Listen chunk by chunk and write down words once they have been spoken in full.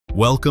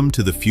Welcome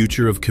to the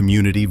future of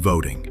community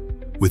voting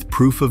with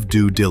Proof of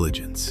Due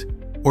Diligence,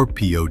 or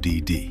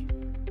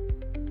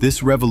PODD.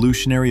 This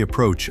revolutionary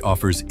approach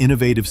offers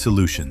innovative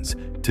solutions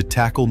to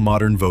tackle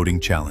modern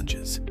voting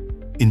challenges,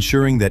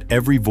 ensuring that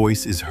every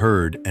voice is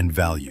heard and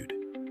valued.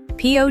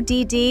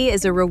 PODD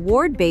is a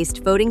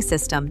reward-based voting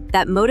system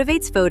that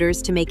motivates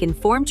voters to make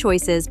informed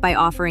choices by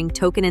offering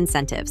token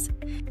incentives.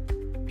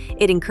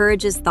 It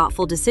encourages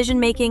thoughtful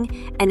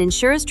decision-making and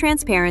ensures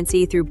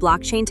transparency through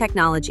blockchain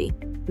technology,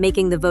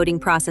 making the voting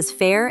process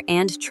fair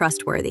and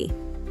trustworthy.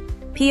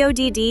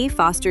 PODD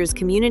fosters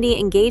community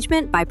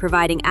engagement by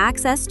providing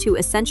access to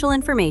essential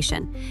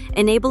information,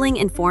 enabling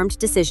informed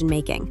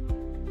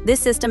decision-making. This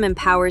system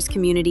empowers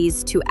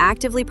communities to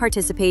actively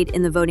participate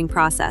in the voting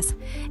process,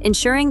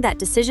 ensuring that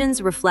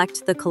decisions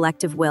reflect the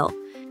collective will.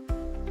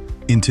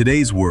 In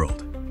today's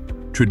world,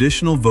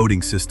 traditional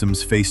voting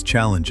systems face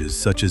challenges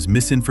such as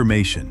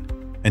misinformation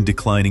and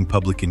declining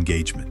public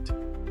engagement.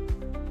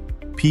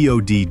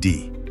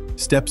 PODD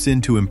steps in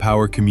to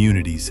empower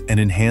communities and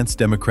enhance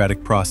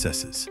democratic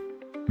processes,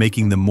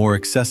 making them more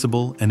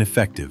accessible and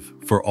effective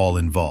for all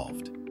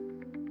involved.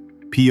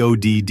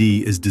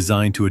 PODD is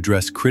designed to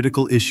address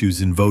critical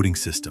issues in voting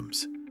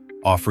systems,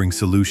 offering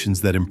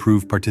solutions that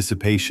improve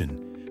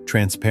participation,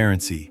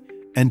 transparency,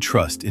 and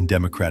trust in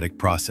democratic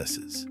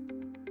processes.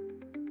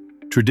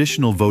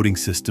 Traditional voting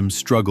systems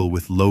struggle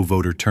with low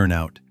voter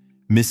turnout,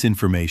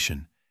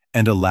 misinformation,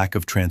 and a lack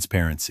of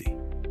transparency.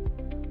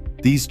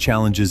 These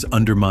challenges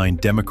undermine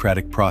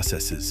democratic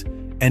processes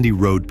and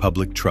erode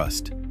public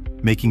trust,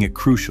 making it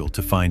crucial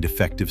to find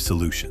effective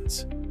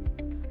solutions.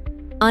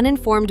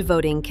 Uninformed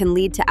voting can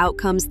lead to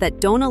outcomes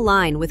that don't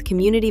align with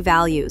community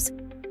values.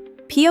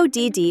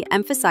 PODD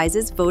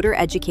emphasizes voter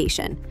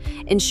education,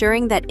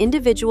 ensuring that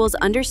individuals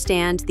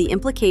understand the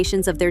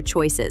implications of their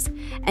choices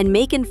and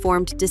make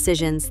informed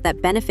decisions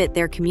that benefit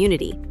their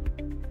community.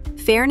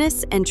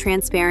 Fairness and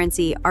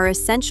transparency are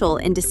essential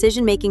in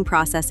decision-making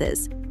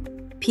processes.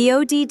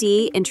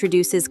 PODD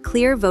introduces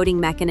clear voting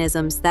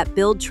mechanisms that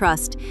build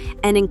trust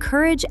and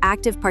encourage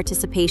active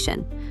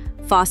participation,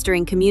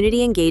 fostering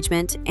community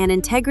engagement and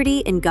integrity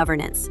in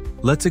governance.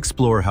 Let's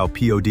explore how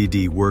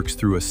PODD works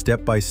through a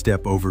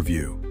step-by-step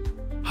overview,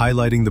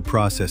 highlighting the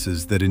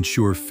processes that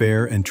ensure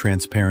fair and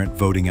transparent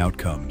voting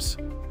outcomes.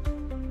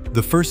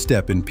 The first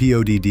step in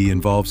PODD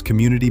involves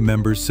community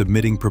members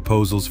submitting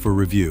proposals for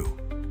review.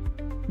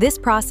 This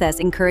process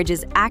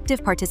encourages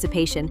active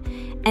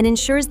participation and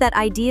ensures that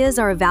ideas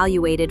are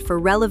evaluated for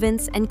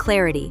relevance and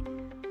clarity,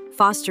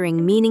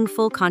 fostering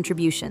meaningful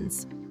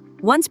contributions.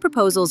 Once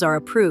proposals are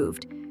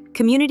approved,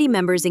 community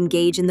members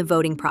engage in the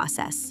voting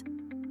process,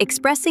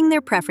 expressing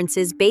their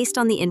preferences based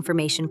on the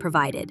information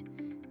provided.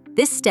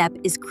 This step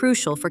is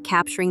crucial for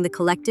capturing the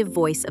collective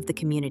voice of the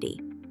community.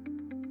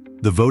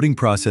 The voting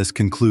process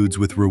concludes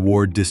with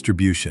reward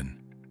distribution,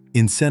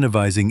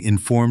 incentivizing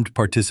informed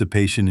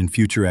participation in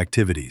future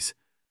activities.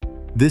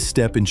 This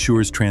step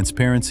ensures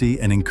transparency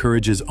and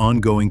encourages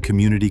ongoing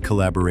community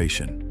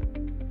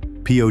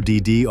collaboration.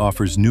 PODD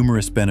offers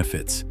numerous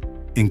benefits,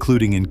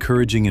 including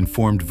encouraging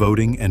informed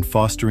voting and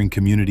fostering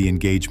community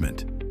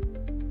engagement.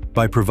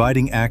 By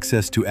providing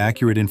access to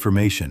accurate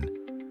information,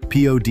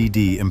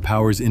 PODD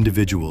empowers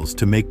individuals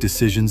to make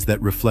decisions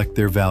that reflect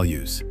their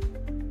values.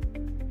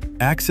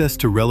 Access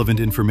to relevant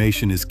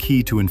information is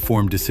key to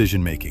informed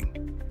decision-making.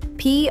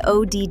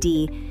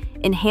 PODD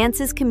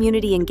enhances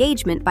community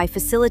engagement by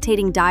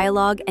facilitating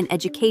dialogue and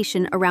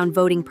education around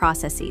voting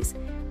processes,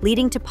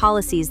 leading to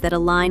policies that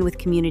align with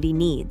community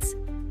needs.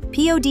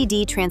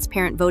 PODD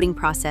transparent voting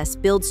process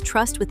builds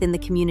trust within the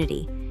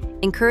community,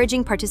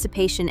 encouraging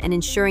participation and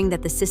ensuring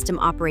that the system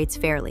operates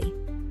fairly.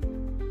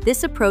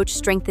 This approach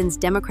strengthens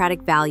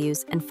democratic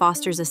values and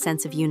fosters a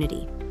sense of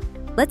unity.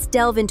 Let's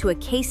delve into a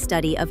case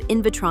study of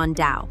Invtron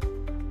DAO,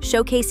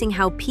 showcasing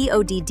how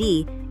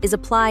PODD is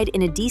applied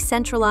in a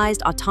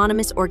decentralized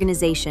autonomous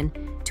organization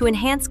to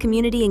enhance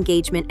community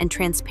engagement and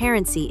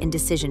transparency in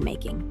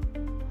decision-making.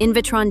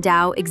 Invtron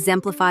DAO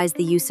exemplifies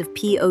the use of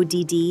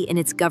PODD in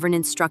its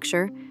governance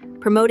structure,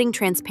 promoting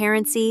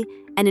transparency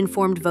and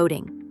informed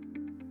voting.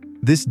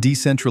 This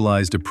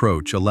decentralized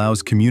approach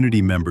allows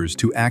community members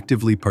to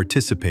actively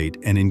participate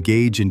and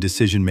engage in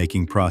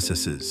decision-making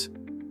processes.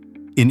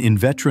 In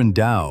Invtron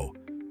DAO,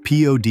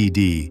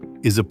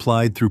 PODD is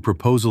applied through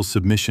proposal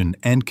submission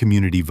and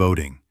community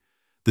voting.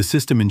 The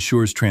system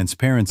ensures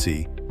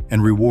transparency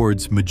and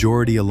rewards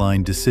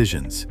majority-aligned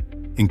decisions,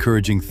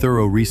 encouraging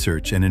thorough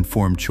research and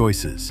informed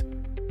choices.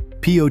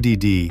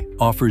 PODD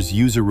offers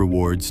user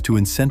rewards to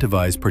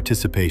incentivize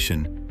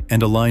participation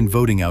and align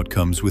voting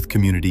outcomes with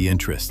community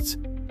interests.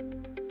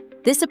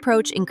 This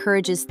approach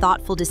encourages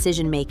thoughtful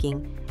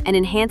decision-making and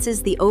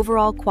enhances the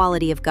overall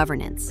quality of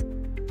governance.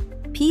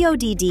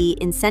 PODD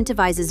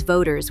incentivizes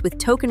voters with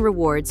token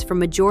rewards for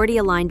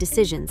majority-aligned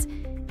decisions,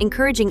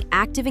 encouraging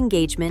active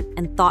engagement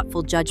and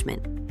thoughtful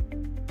judgment.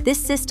 This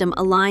system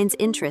aligns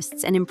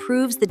interests and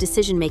improves the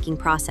decision-making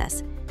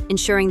process,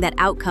 ensuring that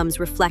outcomes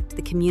reflect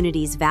the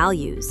community's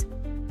values.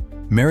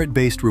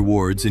 Merit-based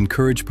rewards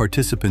encourage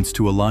participants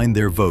to align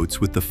their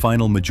votes with the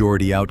final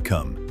majority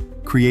outcome,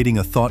 creating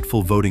a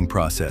thoughtful voting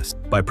process.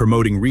 By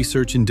promoting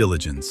research and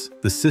diligence,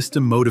 the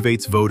system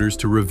motivates voters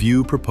to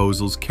review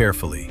proposals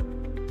carefully,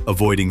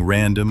 avoiding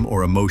random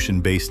or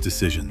emotion-based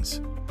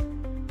decisions.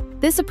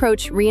 This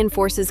approach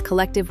reinforces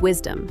collective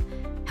wisdom,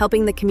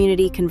 helping the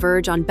community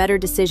converge on better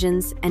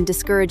decisions and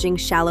discouraging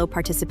shallow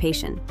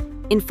participation.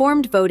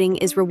 Informed voting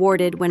is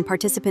rewarded when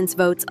participants'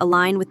 votes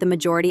align with the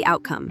majority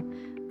outcome,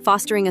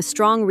 fostering a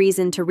strong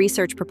reason to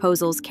research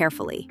proposals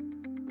carefully.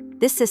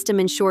 This system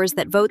ensures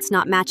that votes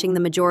not matching the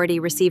majority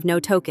receive no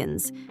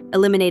tokens,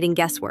 eliminating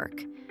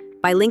guesswork.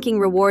 By linking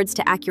rewards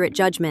to accurate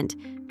judgment,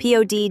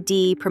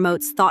 PODD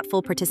promotes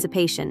thoughtful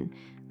participation,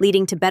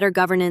 leading to better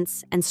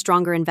governance and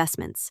stronger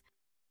investments.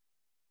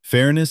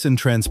 Fairness and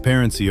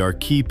transparency are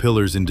key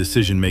pillars in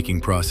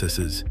decision-making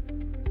processes.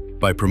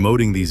 By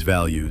promoting these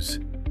values,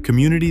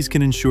 communities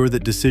can ensure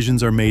that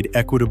decisions are made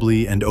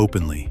equitably and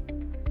openly,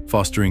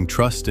 fostering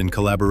trust and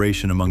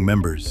collaboration among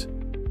members.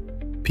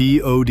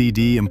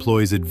 PODD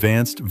employs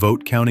advanced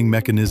vote-counting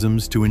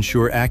mechanisms to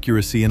ensure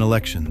accuracy in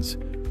elections,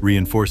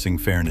 reinforcing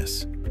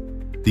fairness.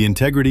 The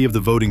integrity of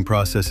the voting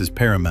process is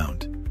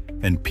paramount,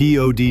 and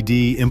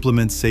PODD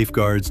implements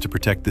safeguards to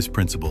protect this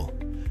principle,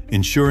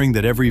 ensuring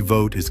that every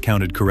vote is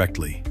counted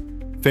correctly.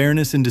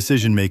 Fairness in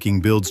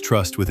decision-making builds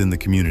trust within the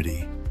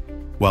community,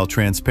 while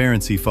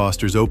transparency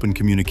fosters open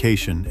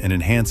communication and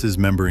enhances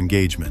member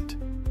engagement.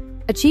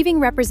 Achieving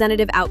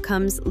representative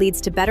outcomes leads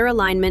to better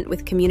alignment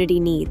with community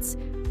needs,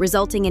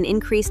 resulting in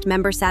increased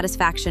member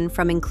satisfaction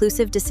from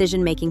inclusive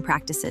decision-making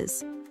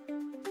practices.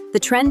 The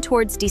trend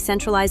towards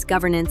decentralized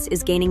governance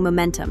is gaining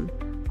momentum,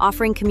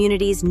 offering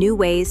communities new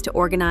ways to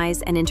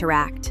organize and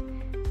interact.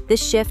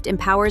 This shift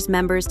empowers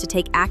members to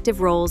take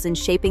active roles in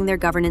shaping their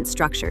governance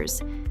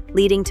structures,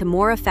 leading to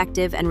more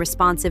effective and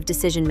responsive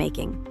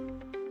decision-making.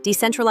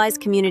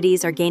 Decentralized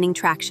communities are gaining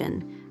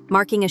traction,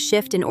 marking a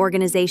shift in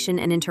organization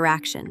and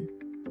interaction.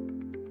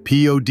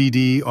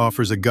 PODD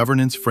offers a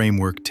governance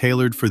framework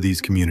tailored for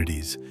these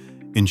communities,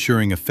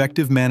 ensuring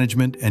effective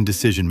management and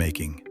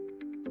decision-making.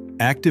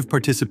 Active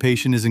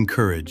participation is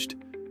encouraged,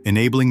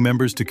 enabling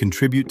members to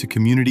contribute to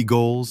community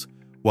goals,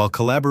 while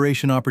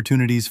collaboration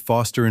opportunities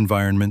foster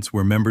environments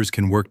where members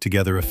can work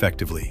together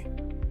effectively.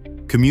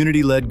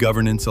 Community-led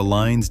governance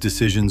aligns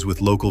decisions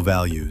with local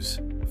values,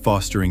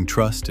 fostering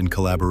trust and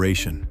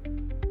collaboration.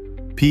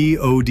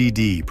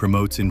 PODD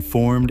promotes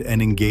informed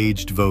and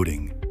engaged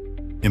voting,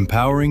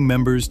 empowering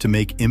members to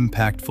make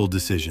impactful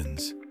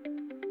decisions.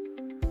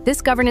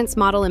 This governance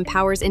model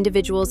empowers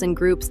individuals and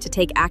groups to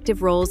take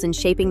active roles in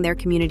shaping their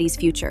community's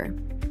future.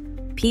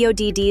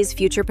 PODD's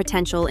future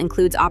potential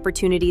includes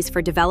opportunities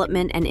for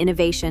development and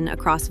innovation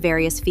across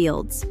various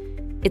fields.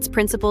 Its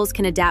principles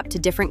can adapt to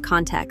different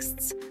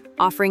contexts,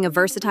 offering a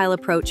versatile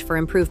approach for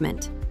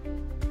improvement.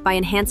 By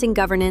enhancing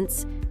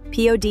governance,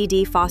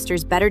 PODD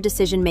fosters better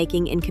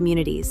decision-making in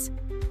communities.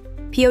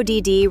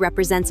 PODD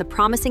represents a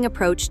promising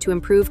approach to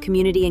improve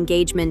community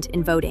engagement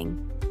in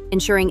voting,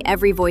 ensuring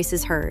every voice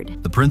is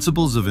heard. The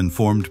principles of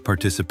informed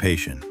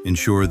participation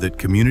ensure that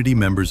community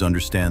members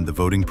understand the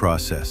voting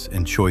process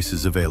and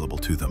choices available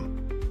to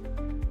them.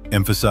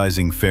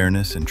 Emphasizing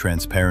fairness and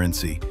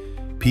transparency,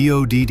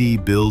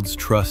 PODD builds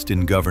trust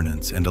in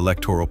governance and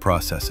electoral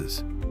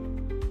processes.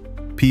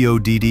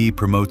 PODD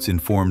promotes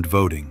informed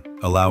voting,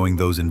 allowing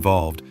those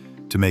involved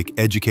to make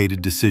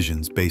educated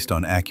decisions based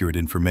on accurate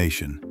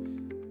information.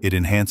 It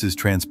enhances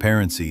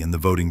transparency in the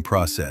voting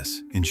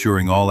process,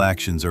 ensuring all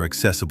actions are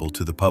accessible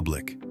to the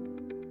public.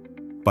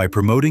 By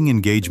promoting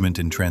engagement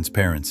and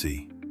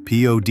transparency,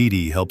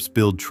 PODD helps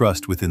build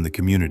trust within the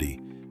community,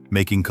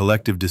 making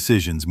collective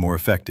decisions more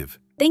effective.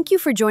 Thank you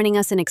for joining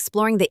us in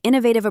exploring the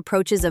innovative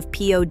approaches of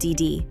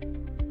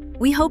PODD.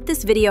 We hope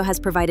this video has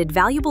provided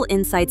valuable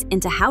insights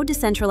into how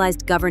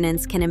decentralized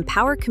governance can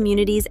empower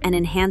communities and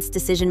enhance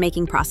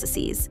decision-making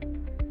processes.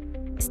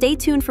 Stay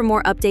tuned for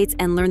more updates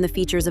and learn the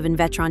features of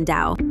Invtron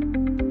DAO.